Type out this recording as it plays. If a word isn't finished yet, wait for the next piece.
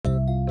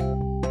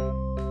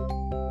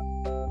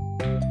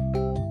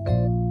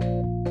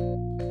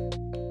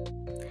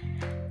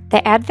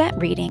The Advent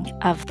reading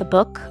of the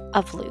Book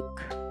of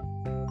Luke.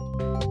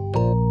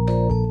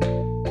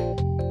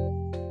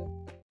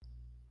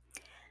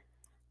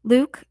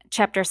 Luke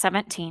chapter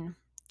 17.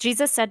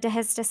 Jesus said to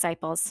his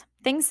disciples,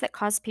 "Things that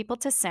cause people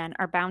to sin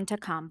are bound to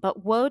come,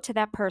 but woe to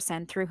that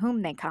person through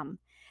whom they come.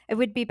 It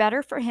would be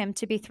better for him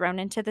to be thrown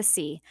into the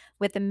sea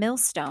with a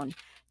millstone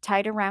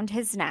tied around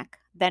his neck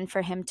than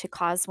for him to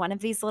cause one of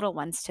these little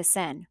ones to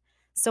sin.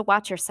 So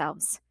watch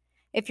yourselves.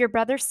 If your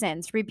brother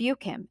sins,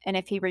 rebuke him, and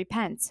if he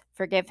repents,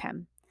 forgive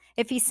him.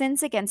 If he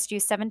sins against you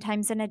 7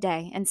 times in a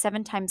day, and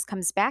 7 times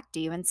comes back to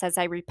you and says,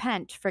 'I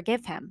repent,'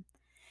 forgive him."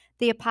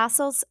 The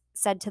apostles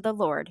said to the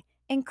Lord,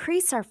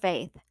 "Increase our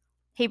faith."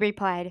 He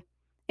replied,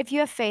 "If you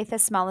have faith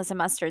as small as a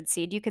mustard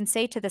seed, you can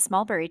say to this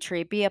mulberry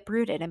tree, 'Be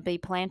uprooted and be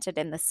planted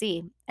in the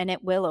sea,' and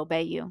it will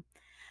obey you.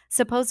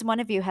 Suppose one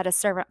of you had a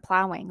servant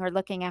plowing or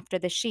looking after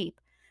the sheep.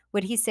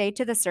 Would he say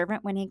to the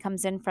servant when he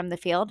comes in from the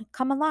field,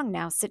 'Come along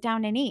now, sit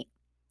down and eat'?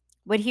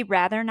 Would he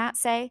rather not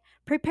say,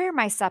 'Prepare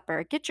my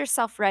supper, get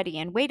yourself ready,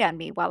 and wait on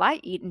me while I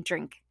eat and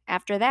drink?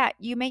 After that,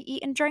 you may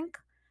eat and drink'?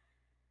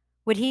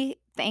 Would he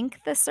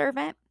thank the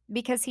servant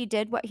because he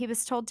did what he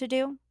was told to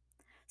do?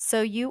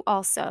 So you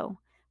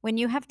also, when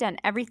you have done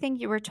everything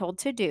you were told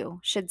to do,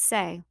 should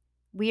say,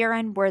 'We are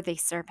unworthy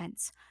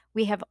servants.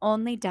 We have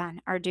only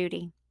done our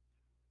duty.'"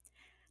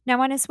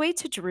 Now, on his way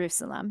to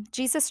Jerusalem,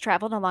 Jesus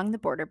traveled along the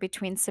border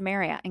between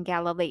Samaria and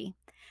Galilee.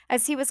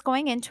 As he was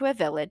going into a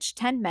village,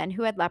 10 men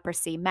who had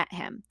leprosy met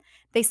him.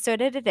 They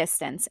stood at a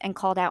distance and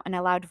called out in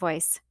a loud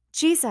voice,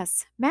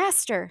 "Jesus,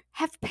 Master,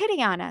 have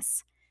pity on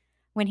us."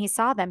 When he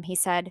saw them, he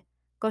said,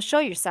 "Go show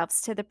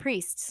yourselves to the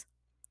priests."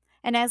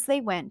 And as they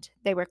went,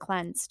 they were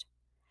cleansed.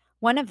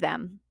 One of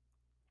them,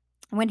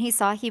 when he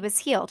saw he was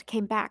healed,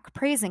 came back,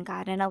 praising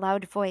God in a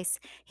loud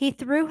voice. He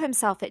threw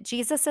himself at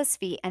Jesus'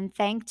 feet and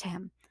thanked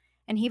him.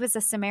 And he was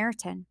a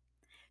Samaritan.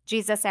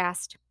 Jesus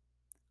asked,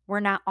 "Were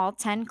not all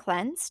 10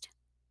 cleansed?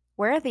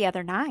 Where are the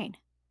other 9?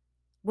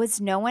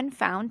 Was no one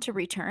found to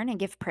return and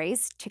give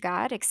praise to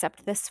God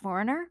except this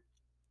foreigner?"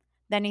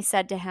 Then he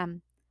said to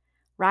him,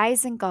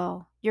 "Rise and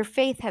go. Your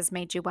faith has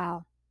made you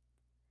well."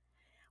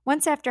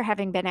 Once, after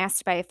having been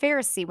asked by a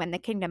Pharisee when the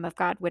kingdom of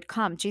God would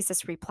come,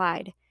 Jesus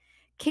replied,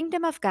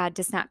 "Kingdom of God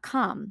does not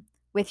come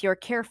with your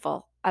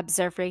careful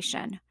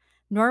observation,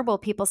 nor will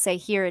people say,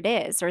 'Here it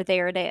is,' or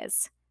 'There it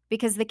is,'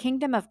 because the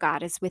kingdom of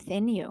God is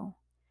within you."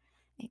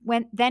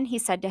 Then he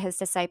said to his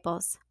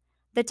disciples,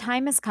 "The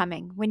time is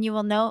coming when you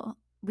will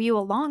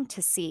long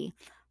to see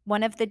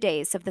one of the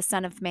days of the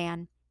Son of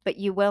Man, but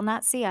you will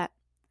not see it.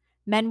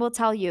 Men will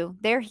tell you,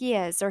 'There he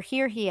is,' or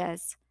 'Here he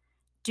is.'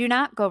 Do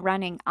not go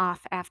running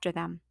off after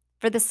them,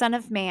 for the Son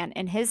of Man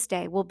in his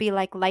day will be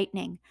like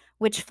lightning,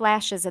 which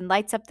flashes and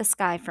lights up the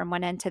sky from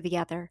one end to the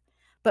other.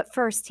 But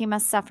first he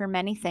must suffer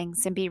many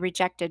things and be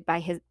rejected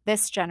by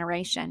this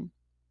generation.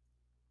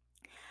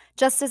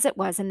 Just as it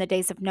was in the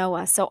days of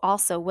Noah, so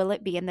also will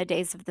it be in the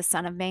days of the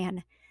Son of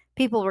Man.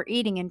 People were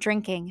eating and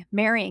drinking,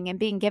 marrying and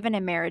being given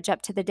in marriage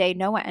up to the day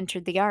Noah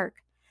entered the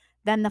ark.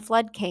 Then the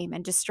flood came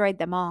and destroyed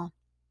them all.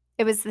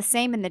 It was the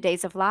same in the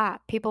days of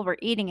Lot. People were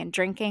eating and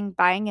drinking,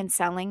 buying and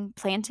selling,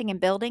 planting and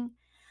building.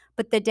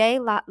 But the day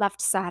Lot left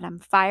Sodom,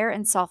 fire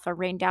and sulfur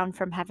rained down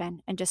from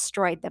heaven and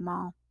destroyed them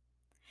all.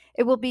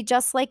 It will be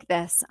just like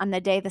this on the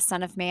day the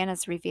Son of Man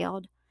is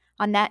revealed.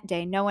 On that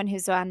day, no one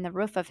who's on the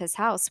roof of his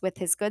house with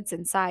his goods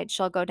inside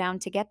shall go down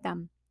to get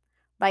them.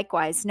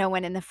 Likewise, no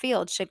one in the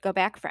field should go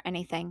back for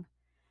anything.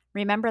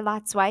 Remember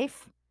Lot's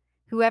wife?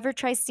 Whoever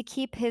tries to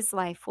keep his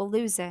life will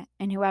lose it,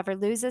 and whoever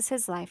loses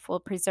his life will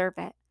preserve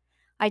it.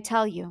 I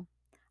tell you,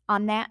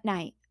 on that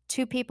night,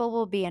 2 people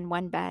will be in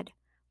one bed.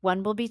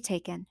 One will be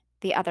taken,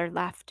 the other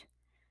left.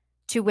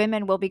 2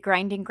 women will be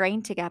grinding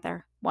grain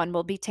together. One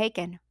will be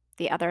taken,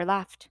 the other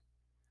left.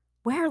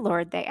 "Where,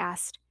 Lord?" they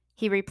asked.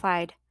 He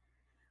replied,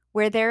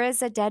 "Where there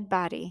is a dead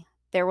body,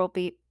 there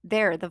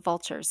the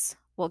vultures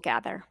will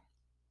gather."